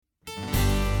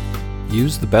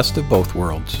Use the best of both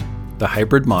worlds, the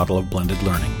hybrid model of blended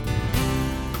learning.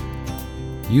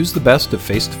 Use the best of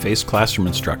face-to-face classroom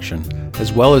instruction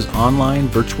as well as online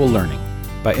virtual learning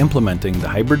by implementing the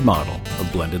hybrid model of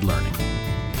blended learning.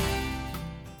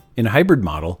 In a hybrid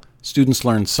model, students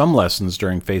learn some lessons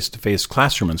during face-to-face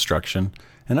classroom instruction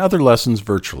and other lessons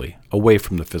virtually, away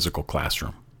from the physical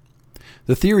classroom.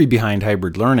 The theory behind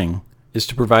hybrid learning is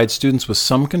to provide students with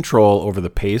some control over the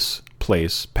pace,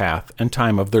 place, path, and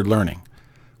time of their learning,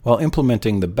 while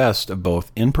implementing the best of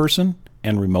both in-person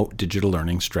and remote digital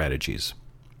learning strategies.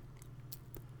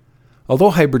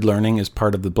 Although hybrid learning is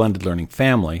part of the blended learning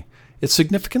family, it's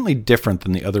significantly different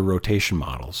than the other rotation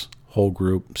models, whole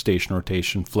group, station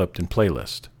rotation, flipped, and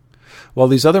playlist. While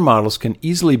these other models can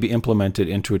easily be implemented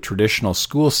into a traditional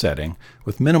school setting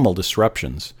with minimal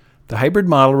disruptions, the hybrid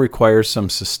model requires some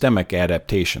systemic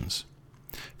adaptations.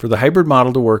 For the hybrid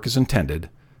model to work as intended,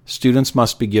 students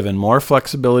must be given more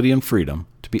flexibility and freedom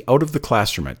to be out of the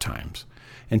classroom at times,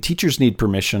 and teachers need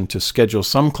permission to schedule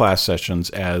some class sessions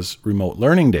as remote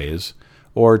learning days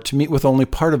or to meet with only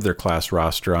part of their class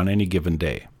roster on any given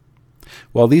day.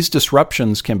 While these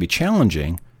disruptions can be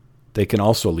challenging, they can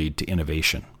also lead to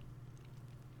innovation.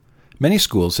 Many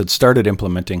schools had started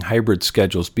implementing hybrid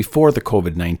schedules before the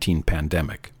COVID-19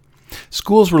 pandemic.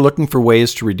 Schools were looking for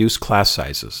ways to reduce class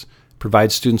sizes,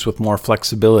 provide students with more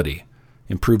flexibility,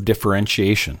 improve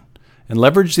differentiation, and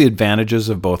leverage the advantages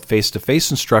of both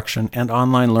face-to-face instruction and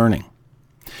online learning.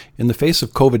 In the face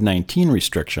of COVID-19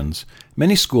 restrictions,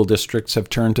 many school districts have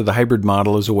turned to the hybrid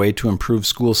model as a way to improve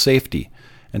school safety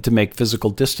and to make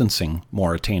physical distancing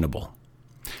more attainable.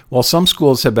 While some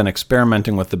schools have been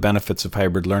experimenting with the benefits of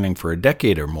hybrid learning for a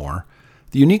decade or more,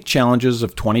 the unique challenges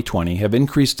of 2020 have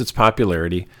increased its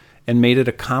popularity and made it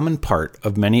a common part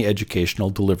of many educational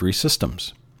delivery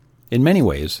systems. In many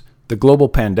ways, the global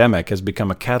pandemic has become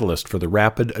a catalyst for the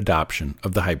rapid adoption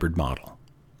of the hybrid model.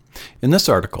 In this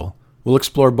article, we'll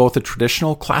explore both a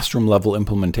traditional classroom-level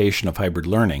implementation of hybrid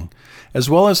learning, as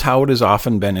well as how it has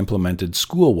often been implemented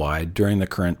school-wide during the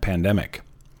current pandemic.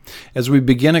 As we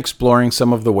begin exploring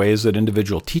some of the ways that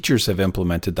individual teachers have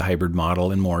implemented the hybrid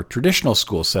model in more traditional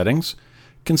school settings,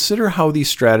 consider how these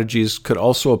strategies could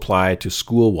also apply to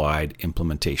school-wide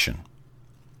implementation.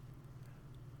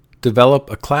 Develop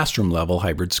a classroom-level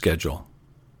hybrid schedule.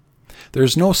 There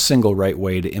is no single right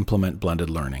way to implement blended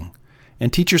learning,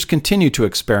 and teachers continue to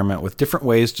experiment with different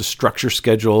ways to structure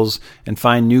schedules and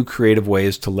find new creative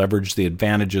ways to leverage the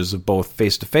advantages of both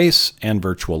face-to-face and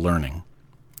virtual learning.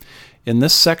 In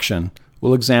this section,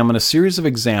 we'll examine a series of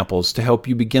examples to help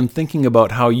you begin thinking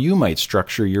about how you might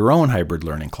structure your own hybrid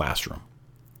learning classroom.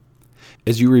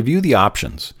 As you review the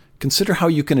options, consider how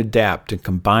you can adapt and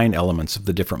combine elements of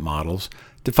the different models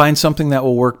to find something that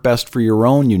will work best for your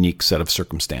own unique set of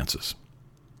circumstances.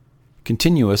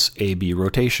 Continuous A/B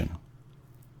rotation.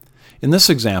 In this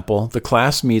example, the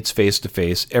class meets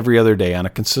face-to-face every other day on a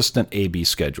consistent A/B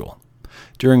schedule.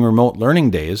 During remote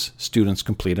learning days, students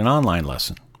complete an online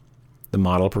lesson. The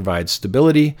model provides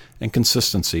stability and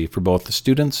consistency for both the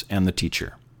students and the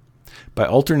teacher. By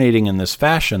alternating in this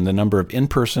fashion, the number of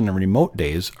in-person and remote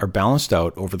days are balanced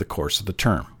out over the course of the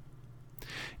term.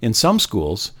 In some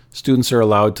schools, students are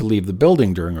allowed to leave the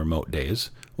building during remote days,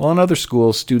 while in other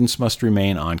schools, students must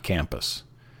remain on campus.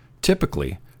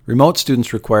 Typically, remote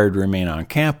students required to remain on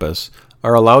campus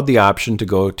are allowed the option to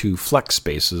go to flex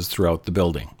spaces throughout the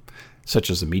building, such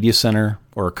as a media center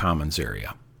or a commons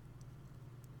area.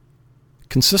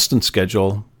 Consistent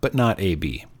schedule, but not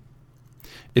A/B.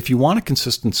 If you want a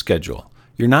consistent schedule,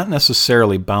 you're not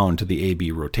necessarily bound to the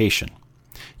A/B rotation.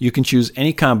 You can choose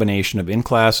any combination of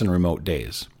in-class and remote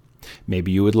days.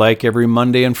 Maybe you would like every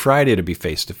Monday and Friday to be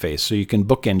face-to-face so you can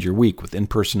bookend your week with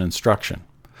in-person instruction.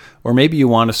 Or maybe you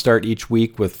want to start each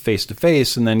week with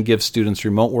face-to-face and then give students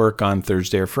remote work on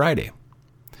Thursday or Friday.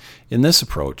 In this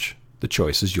approach, the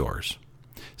choice is yours.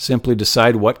 Simply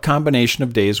decide what combination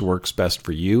of days works best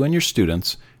for you and your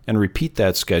students and repeat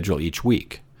that schedule each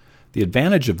week. The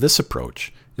advantage of this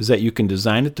approach is that you can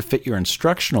design it to fit your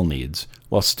instructional needs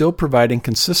while still providing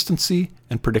consistency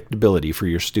and predictability for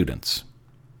your students.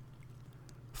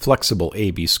 Flexible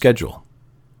A/B schedule.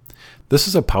 This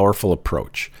is a powerful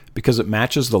approach because it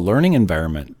matches the learning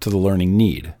environment to the learning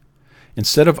need.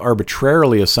 Instead of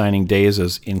arbitrarily assigning days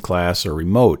as in-class or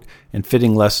remote and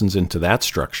fitting lessons into that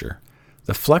structure,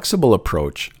 the flexible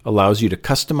approach allows you to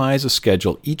customize a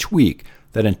schedule each week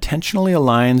that intentionally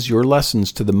aligns your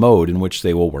lessons to the mode in which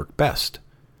they will work best.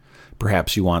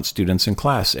 Perhaps you want students in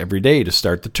class every day to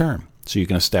start the term, so you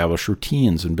can establish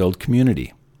routines and build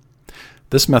community.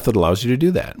 This method allows you to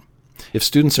do that. If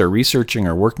students are researching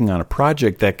or working on a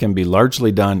project that can be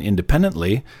largely done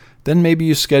independently, Then maybe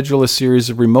you schedule a series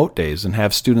of remote days and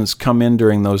have students come in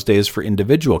during those days for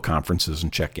individual conferences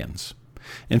and check-ins.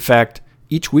 In fact,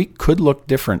 each week could look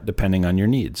different depending on your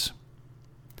needs.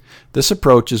 This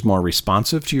approach is more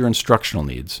responsive to your instructional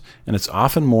needs, and it's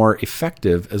often more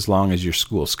effective as long as your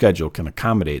school schedule can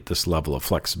accommodate this level of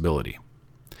flexibility.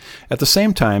 At the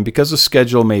same time, because a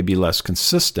schedule may be less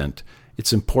consistent,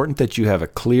 it's important that you have a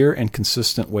clear and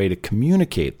consistent way to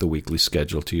communicate the weekly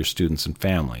schedule to your students and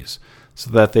families, so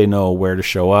that they know where to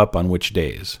show up on which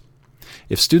days.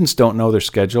 If students don't know their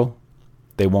schedule,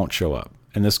 they won't show up,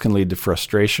 and this can lead to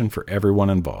frustration for everyone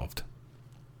involved.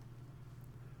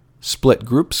 Split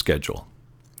group schedule.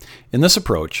 In this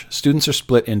approach, students are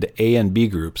split into A and B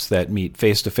groups that meet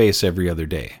face-to-face every other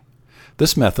day.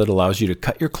 This method allows you to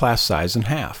cut your class size in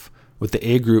half, with the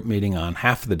A group meeting on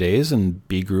half of the days and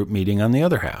B group meeting on the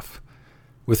other half.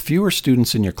 With fewer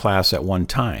students in your class at one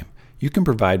time, you can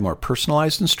provide more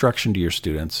personalized instruction to your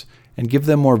students and give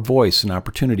them more voice and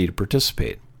opportunity to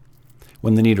participate.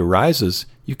 When the need arises,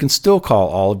 you can still call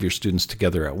all of your students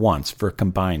together at once for a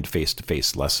combined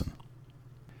face-to-face lesson.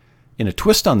 In a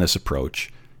twist on this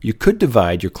approach, you could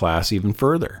divide your class even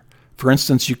further. For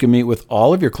instance, you can meet with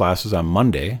all of your classes on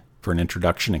Monday for an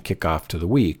introduction and kickoff to the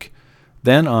week.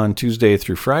 Then on Tuesday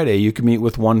through Friday, you can meet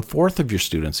with 1/4 of your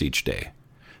students each day.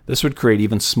 This would create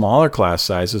even smaller class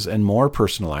sizes and more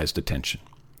personalized attention.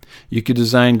 You could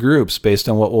design groups based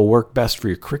on what will work best for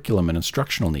your curriculum and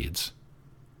instructional needs.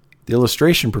 The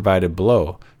illustration provided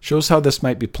below shows how this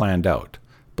might be planned out,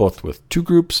 both with 2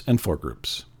 groups and 4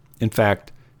 groups. In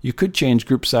fact, you could change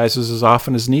group sizes as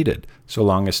often as needed, so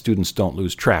long as students don't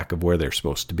lose track of where they're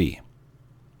supposed to be.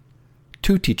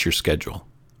 2-teacher schedule.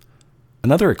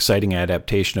 Another exciting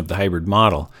adaptation of the hybrid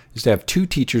model is to have 2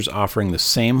 teachers offering the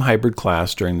same hybrid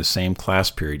class during the same class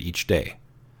period each day.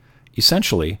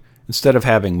 Essentially, instead of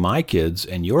having my kids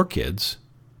and your kids,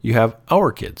 you have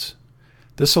our kids.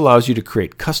 This allows you to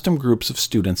create custom groups of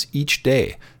students each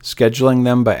day, scheduling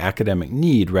them by academic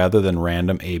need rather than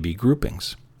random A-B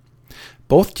groupings.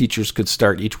 Both teachers could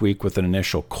start each week with an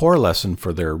initial core lesson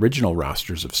for their original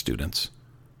rosters of students.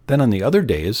 Then on the other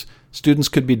days, students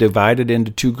could be divided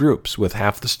into 2 groups, with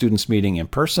half the students meeting in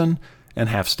person and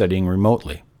half studying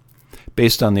remotely.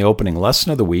 Based on the opening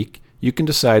lesson of the week, you can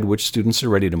decide which students are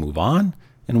ready to move on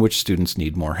and which students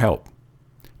need more help.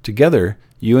 Together,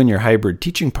 you and your hybrid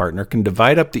teaching partner can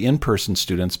divide up the in-person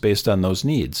students based on those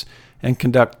needs and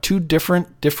conduct 2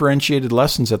 different differentiated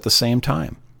lessons at the same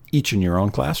time, each in your own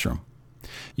classroom.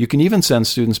 You can even send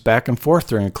students back and forth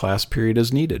during a class period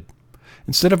as needed.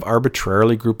 Instead of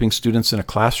arbitrarily grouping students in a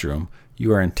classroom,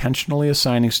 you are intentionally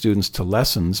assigning students to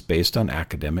lessons based on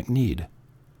academic need.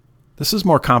 This is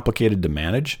more complicated to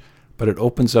manage, but it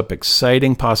opens up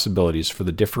exciting possibilities for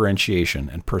the differentiation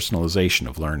and personalization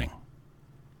of learning.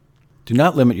 Do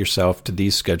not limit yourself to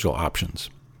these schedule options.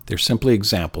 They're simply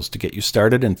examples to get you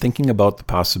started in thinking about the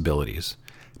possibilities.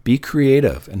 Be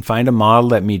creative and find a model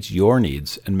that meets your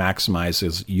needs and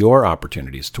maximizes your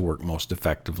opportunities to work most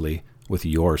effectively with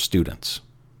your students.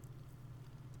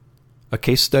 A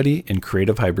case study in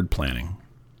creative hybrid planning.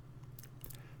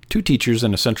 2 teachers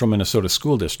in a central Minnesota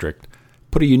school district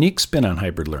put a unique spin on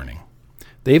hybrid learning.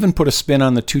 They even put a spin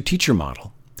on the 2-teacher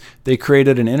model. They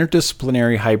created an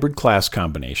interdisciplinary hybrid class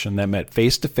combination that met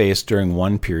face-to-face during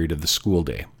one period of the school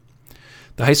day.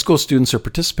 The high school students who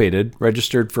participated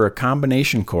registered for a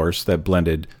combination course that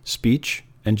blended speech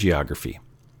and geography.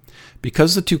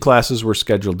 Because the 2 classes were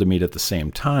scheduled to meet at the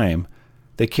same time,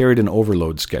 they carried an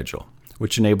overload schedule,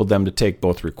 which enabled them to take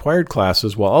both required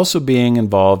classes while also being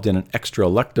involved in an extra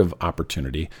elective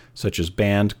opportunity, such as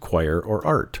band, choir, or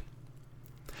art.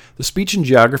 The speech and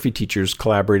geography teachers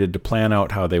collaborated to plan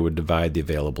out how they would divide the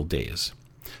available days.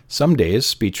 Some days,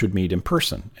 speech would meet in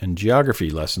person, and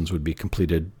geography lessons would be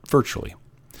completed virtually.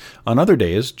 On other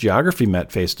days, geography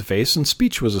met face-to-face and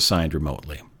speech was assigned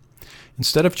remotely.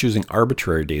 Instead of choosing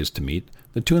arbitrary days to meet,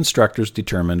 the 2 instructors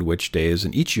determined which days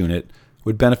in each unit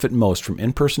would benefit most from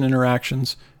in-person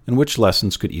interactions and which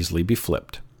lessons could easily be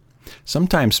flipped.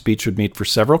 Sometimes speech would meet for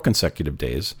several consecutive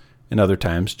days, and other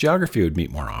times geography would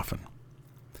meet more often.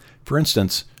 For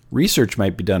instance, research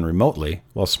might be done remotely,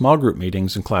 while small group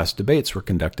meetings and class debates were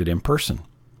conducted in person.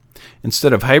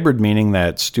 Instead of hybrid meaning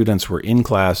that students were in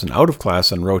class and out of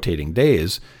class on rotating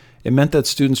days, it meant that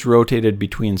students rotated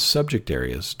between subject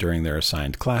areas during their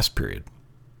assigned class period.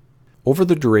 Over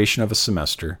the duration of a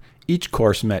semester, each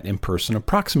course met in person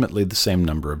approximately the same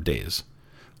number of days.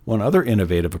 One other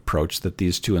innovative approach that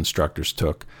these 2 instructors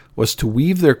took was to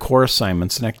weave their core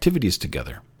assignments and activities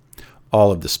together.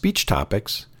 All of the speech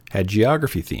topics had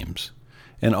geography themes,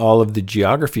 and all of the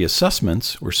geography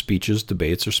assessments were speeches,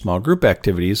 debates, or small group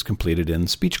activities completed in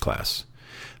speech class.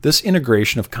 This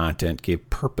integration of content gave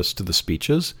purpose to the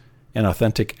speeches and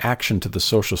authentic action to the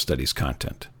social studies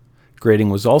content. Grading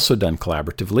was also done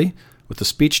collaboratively, with the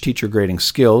speech teacher grading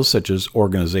skills such as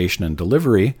organization and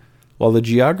delivery, while the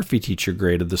geography teacher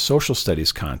graded the social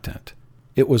studies content.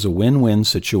 It was a win-win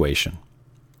situation.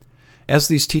 As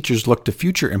these teachers look to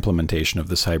future implementation of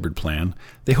this hybrid plan,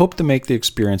 they hope to make the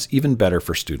experience even better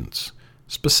for students.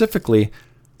 Specifically,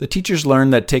 the teachers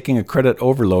learned that taking a credit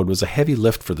overload was a heavy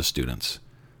lift for the students.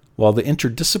 While the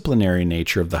interdisciplinary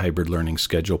nature of the hybrid learning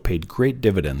schedule paid great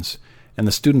dividends, and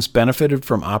the students benefited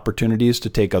from opportunities to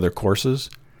take other courses,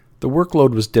 the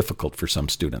workload was difficult for some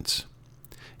students.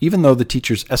 Even though the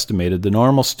teachers estimated the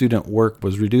normal student work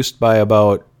was reduced by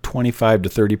about 25 to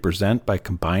 30% by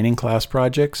combining class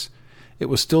projects, it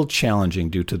was still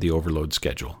challenging due to the overload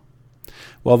schedule.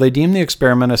 While they deemed the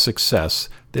experiment a success,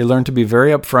 they learned to be very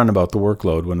upfront about the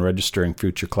workload when registering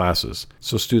future classes,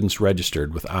 so students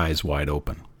registered with eyes wide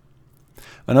open.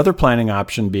 Another planning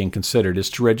option being considered is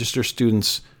to register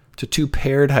students to 2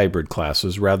 paired hybrid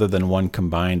classes rather than one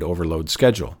combined overload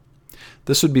schedule.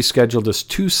 This would be scheduled as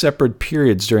 2 separate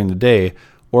periods during the day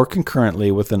or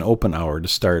concurrently with an open hour to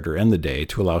start or end the day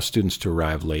to allow students to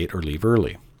arrive late or leave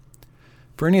early.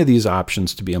 For any of these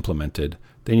options to be implemented,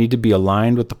 they need to be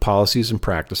aligned with the policies and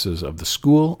practices of the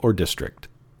school or district.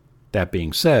 That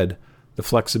being said, the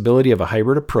flexibility of a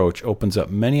hybrid approach opens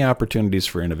up many opportunities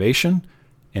for innovation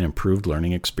and improved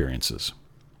learning experiences.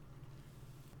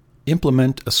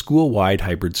 Implement a school-wide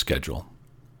hybrid schedule.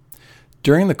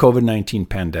 During the COVID-19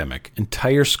 pandemic,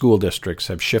 entire school districts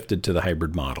have shifted to the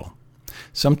hybrid model.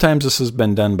 Sometimes this has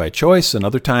been done by choice, and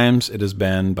other times it has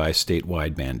been by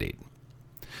statewide mandate.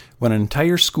 When an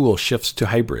entire school shifts to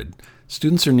hybrid,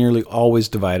 students are nearly always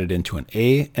divided into an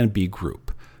A and B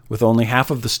group, with only half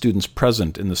of the students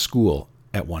present in the school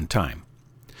at one time.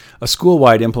 A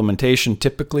school-wide implementation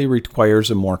typically requires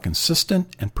a more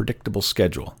consistent and predictable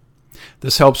schedule.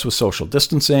 This helps with social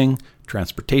distancing,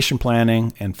 transportation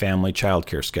planning, and family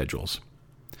childcare schedules.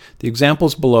 The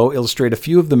examples below illustrate a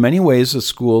few of the many ways that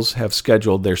schools have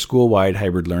scheduled their school-wide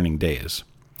hybrid learning days.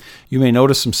 You may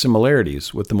notice some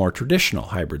similarities with the more traditional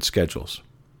hybrid schedules.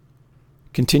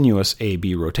 Continuous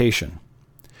A-B rotation.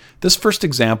 This first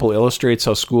example illustrates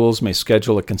how schools may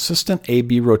schedule a consistent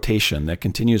A-B rotation that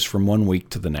continues from one week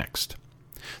to the next.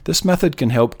 This method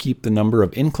can help keep the number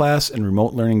of in-class and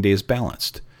remote learning days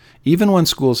balanced, even when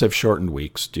schools have shortened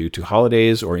weeks due to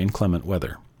holidays or inclement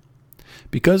weather.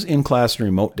 Because in-class and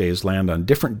remote days land on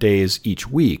different days each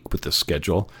week with this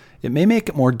schedule, it may make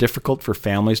it more difficult for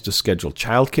families to schedule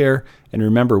childcare and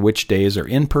remember which days are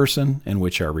in-person and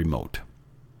which are remote.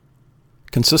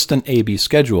 Consistent A-B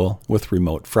schedule with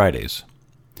remote Fridays.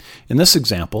 In this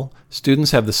example,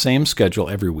 students have the same schedule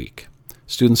every week.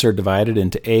 Students are divided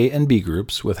into A and B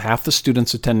groups, with half the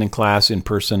students attending class in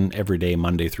person every day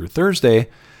Monday through Thursday,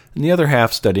 and the other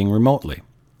half studying remotely.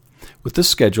 With this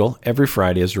schedule, every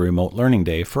Friday is a remote learning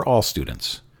day for all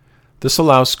students. This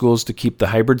allows schools to keep the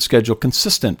hybrid schedule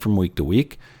consistent from week to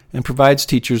week and provides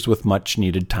teachers with much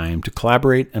needed time to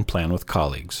collaborate and plan with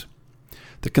colleagues.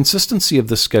 The consistency of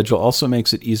this schedule also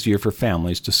makes it easier for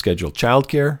families to schedule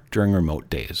childcare during remote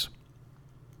days.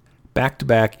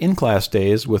 Back-to-back in-class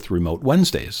days with remote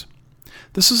Wednesdays.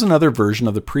 This is another version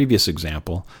of the previous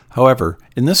example. However,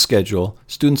 in this schedule,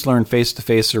 students learn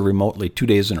face-to-face or remotely 2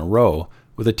 days in a row,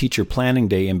 with a teacher planning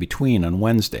day in between on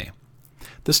Wednesday.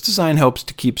 This design helps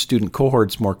to keep student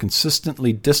cohorts more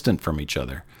consistently distant from each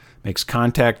other, makes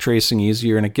contact tracing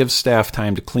easier, and it gives staff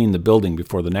time to clean the building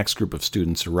before the next group of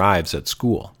students arrives at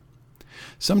school.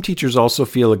 Some teachers also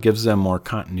feel it gives them more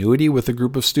continuity with a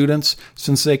group of students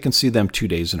since they can see them 2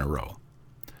 days in a row.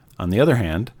 On the other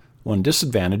hand, one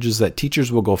disadvantage is that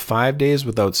teachers will go 5 days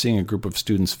without seeing a group of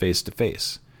students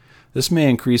face-to-face. This may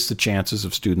increase the chances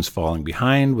of students falling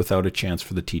behind without a chance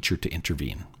for the teacher to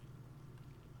intervene.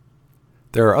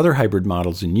 There are other hybrid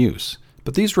models in use,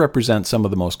 but these represent some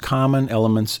of the most common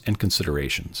elements and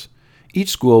considerations. Each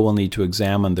school will need to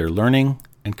examine their learning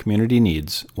and community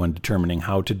needs when determining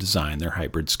how to design their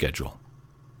hybrid schedule.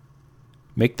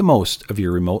 Make the most of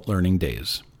your remote learning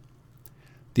days.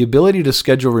 The ability to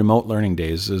schedule remote learning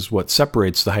days is what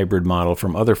separates the hybrid model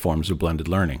from other forms of blended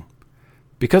learning.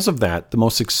 Because of that, the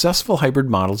most successful hybrid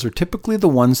models are typically the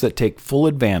ones that take full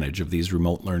advantage of these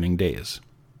remote learning days.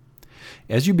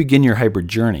 As you begin your hybrid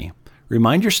journey,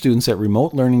 remind your students that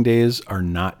remote learning days are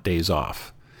not days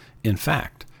off. In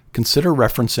fact, consider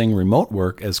referencing remote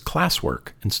work as classwork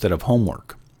instead of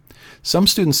homework. Some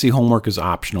students see homework as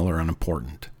optional or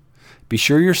unimportant. Be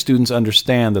sure your students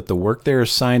understand that the work they are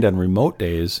assigned on remote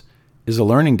days is a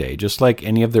learning day just like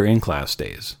any of their in-class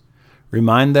days.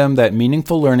 Remind them that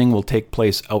meaningful learning will take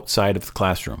place outside of the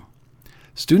classroom.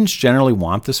 Students generally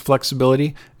want this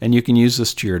flexibility, and you can use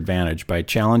this to your advantage by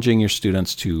challenging your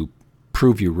students to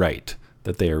prove you right,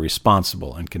 that they are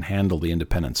responsible and can handle the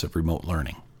independence of remote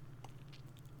learning.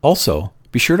 Also,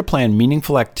 be sure to plan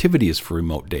meaningful activities for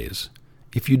remote days.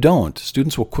 If you don't,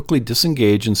 students will quickly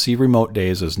disengage and see remote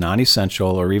days as non-essential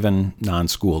or even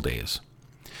non-school days.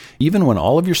 Even when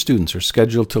all of your students are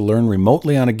scheduled to learn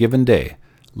remotely on a given day,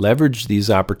 leverage these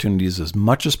opportunities as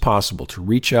much as possible to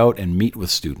reach out and meet with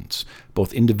students,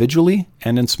 both individually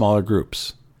and in smaller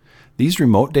groups. These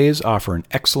remote days offer an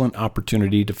excellent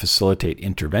opportunity to facilitate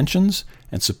interventions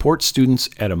and support students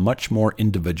at a much more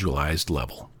individualized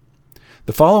level.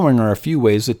 The following are a few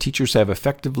ways that teachers have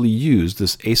effectively used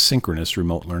this asynchronous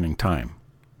remote learning time.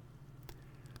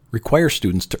 Require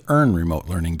students to earn remote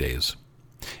learning days.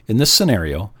 In this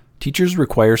scenario, teachers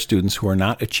require students who are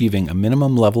not achieving a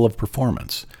minimum level of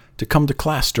performance to come to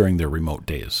class during their remote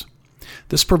days.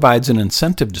 This provides an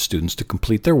incentive to students to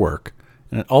complete their work,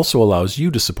 and it also allows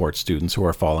you to support students who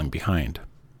are falling behind.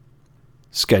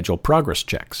 Schedule progress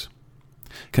checks.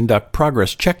 Conduct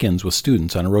progress check-ins with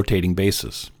students on a rotating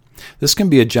basis. This can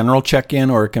be a general check-in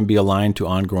or it can be aligned to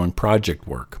ongoing project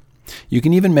work. You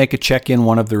can even make a check-in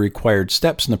one of the required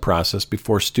steps in the process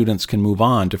before students can move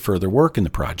on to further work in the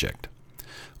project.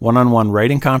 One-on-one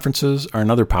writing conferences are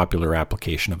another popular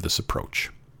application of this approach.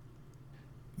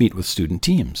 Meet with student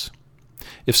teams.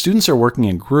 If students are working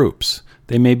in groups,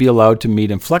 they may be allowed to meet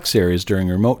in flex areas during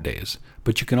remote days,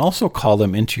 but you can also call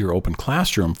them into your open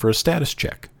classroom for a status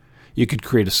check. You could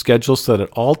create a schedule so that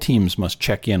all teams must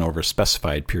check in over a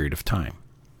specified period of time.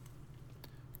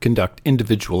 Conduct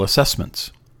individual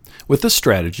assessments. With this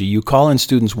strategy, you call in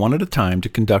students one at a time to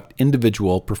conduct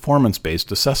individual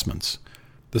performance-based assessments.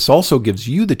 This also gives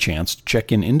you the chance to check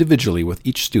in individually with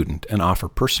each student and offer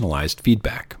personalized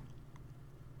feedback.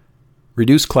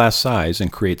 Reduce class size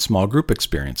and create small group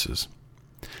experiences.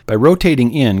 By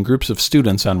rotating in groups of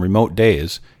students on remote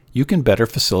days, you can better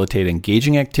facilitate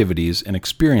engaging activities and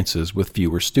experiences with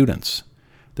fewer students.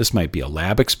 This might be a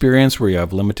lab experience where you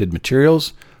have limited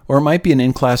materials, or it might be an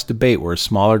in-class debate where a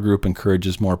smaller group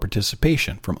encourages more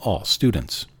participation from all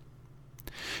students.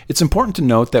 It's important to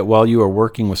note that while you are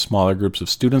working with smaller groups of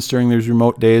students during these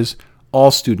remote days,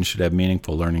 all students should have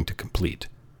meaningful learning to complete.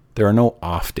 There are no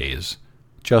off days,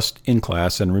 just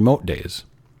in-class and remote days.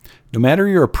 No matter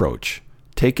your approach,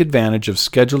 take advantage of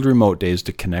scheduled remote days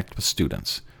to connect with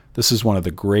students. This is one of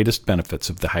the greatest benefits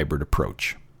of the hybrid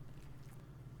approach.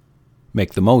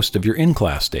 Make the most of your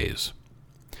in-class days.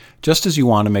 Just as you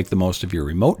want to make the most of your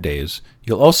remote days,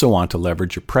 you'll also want to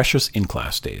leverage your precious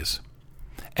in-class days.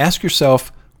 Ask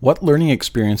yourself, what learning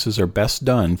experiences are best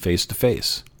done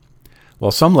face-to-face?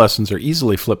 While some lessons are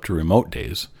easily flipped to remote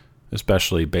days,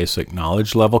 especially basic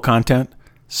knowledge level content,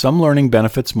 some learning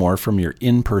benefits more from your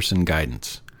in-person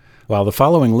guidance. While the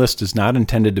following list is not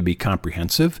intended to be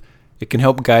comprehensive, it can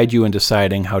help guide you in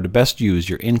deciding how to best use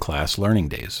your in-class learning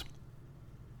days.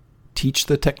 Teach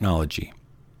the technology.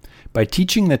 By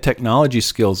teaching the technology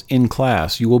skills in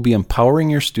class, you will be empowering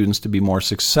your students to be more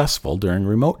successful during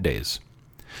remote days.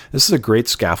 This is a great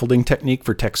scaffolding technique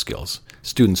for tech skills.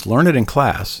 Students learn it in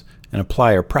class and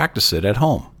apply or practice it at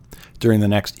home. During the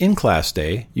next in-class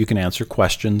day, you can answer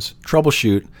questions,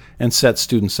 troubleshoot, and set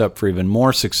students up for even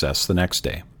more success the next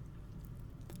day.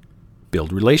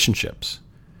 Build relationships.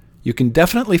 You can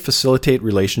definitely facilitate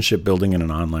relationship building in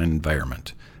an online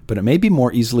environment, but it may be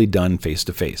more easily done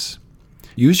face-to-face.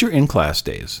 Use your in-class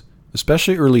days,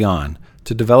 especially early on,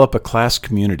 to develop a class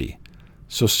community,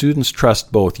 so students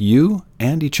trust both you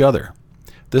and each other.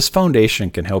 This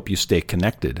foundation can help you stay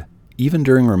connected, even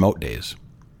during remote days.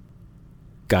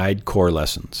 Guide core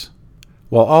lessons.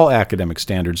 While all academic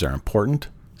standards are important,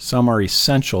 some are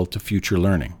essential to future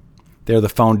learning. They are the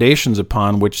foundations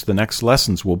upon which the next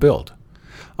lessons will build.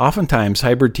 Oftentimes,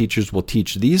 hybrid teachers will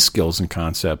teach these skills and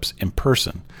concepts in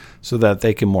person so that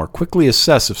they can more quickly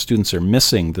assess if students are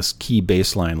missing this key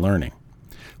baseline learning.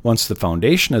 Once the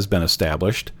foundation has been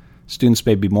established, students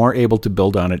may be more able to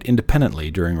build on it independently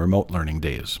during remote learning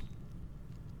days.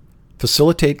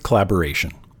 Facilitate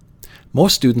collaboration.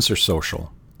 Most students are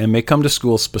social and may come to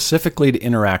school specifically to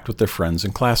interact with their friends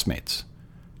and classmates.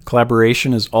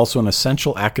 Collaboration is also an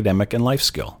essential academic and life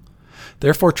skill.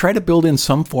 Therefore, try to build in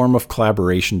some form of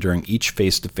collaboration during each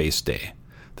face-to-face day.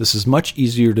 This is much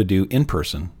easier to do in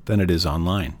person than it is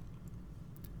online.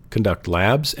 Conduct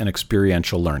labs and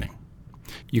experiential learning.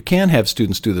 You can have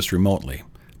students do this remotely,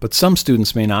 but some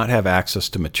students may not have access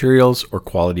to materials or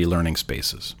quality learning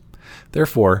spaces.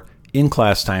 Therefore,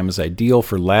 in-class time is ideal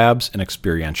for labs and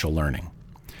experiential learning.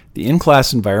 The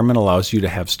in-class environment allows you to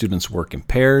have students work in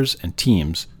pairs and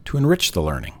teams to enrich the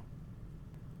learning.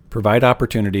 Provide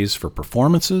opportunities for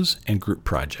performances and group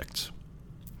projects.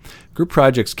 Group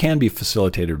projects can be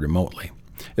facilitated remotely,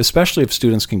 especially if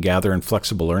students can gather in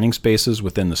flexible learning spaces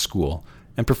within the school,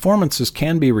 and performances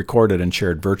can be recorded and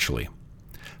shared virtually.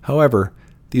 However,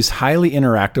 these highly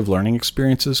interactive learning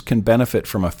experiences can benefit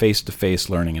from a face-to-face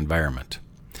learning environment.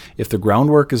 If the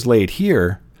groundwork is laid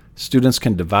here, students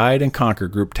can divide and conquer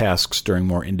group tasks during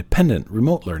more independent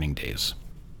remote learning days.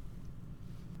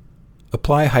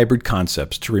 Apply hybrid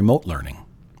concepts to remote learning.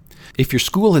 If your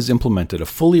school has implemented a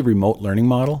fully remote learning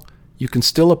model, you can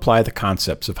still apply the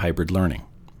concepts of hybrid learning.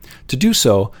 To do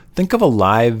so, think of a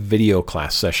live video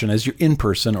class session as your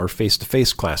in-person or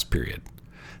face-to-face class period.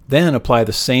 Then apply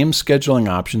the same scheduling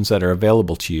options that are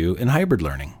available to you in hybrid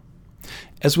learning.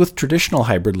 As with traditional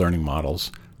hybrid learning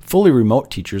models, fully remote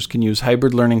teachers can use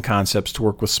hybrid learning concepts to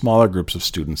work with smaller groups of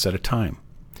students at a time.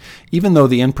 Even though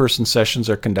the in-person sessions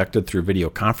are conducted through video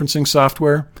conferencing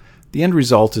software, the end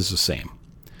result is the same.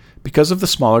 Because of the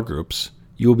smaller groups,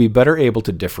 you will be better able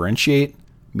to differentiate,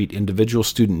 meet individual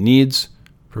student needs,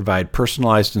 provide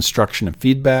personalized instruction and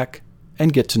feedback,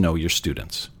 and get to know your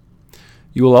students.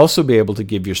 You will also be able to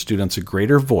give your students a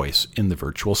greater voice in the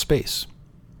virtual space.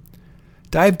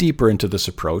 Dive deeper into this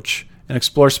approach and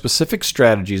explore specific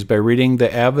strategies by reading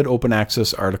the Avid Open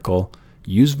Access article,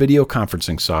 Use Video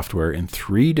Conferencing Software in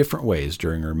 3 Different Ways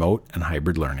During Remote and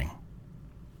Hybrid Learning.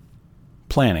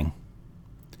 Planning.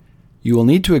 You will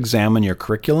need to examine your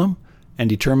curriculum and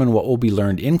determine what will be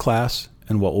learned in class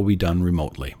and what will be done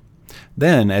remotely.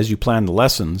 Then, as you plan the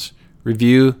lessons,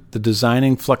 review the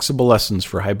Designing Flexible Lessons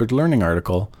for Hybrid Learning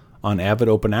article on Avid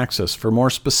Open Access for more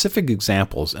specific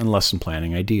examples and lesson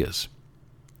planning ideas.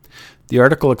 The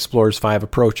article explores 5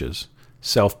 approaches: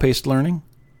 self-paced learning,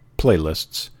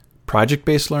 playlists,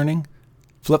 project-based learning,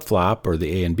 flip-flop or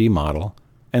the A and B model,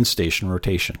 and station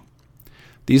rotation.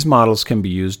 These models can be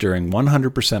used during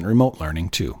 100% remote learning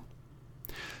too.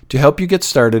 To help you get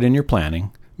started in your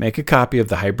planning, make a copy of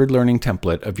the hybrid learning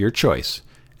template of your choice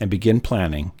and begin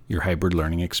planning your hybrid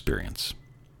learning experience.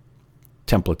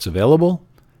 Templates available: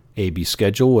 A/B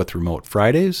schedule with remote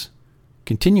Fridays,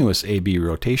 continuous A/B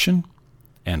rotation,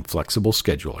 and flexible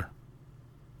scheduler.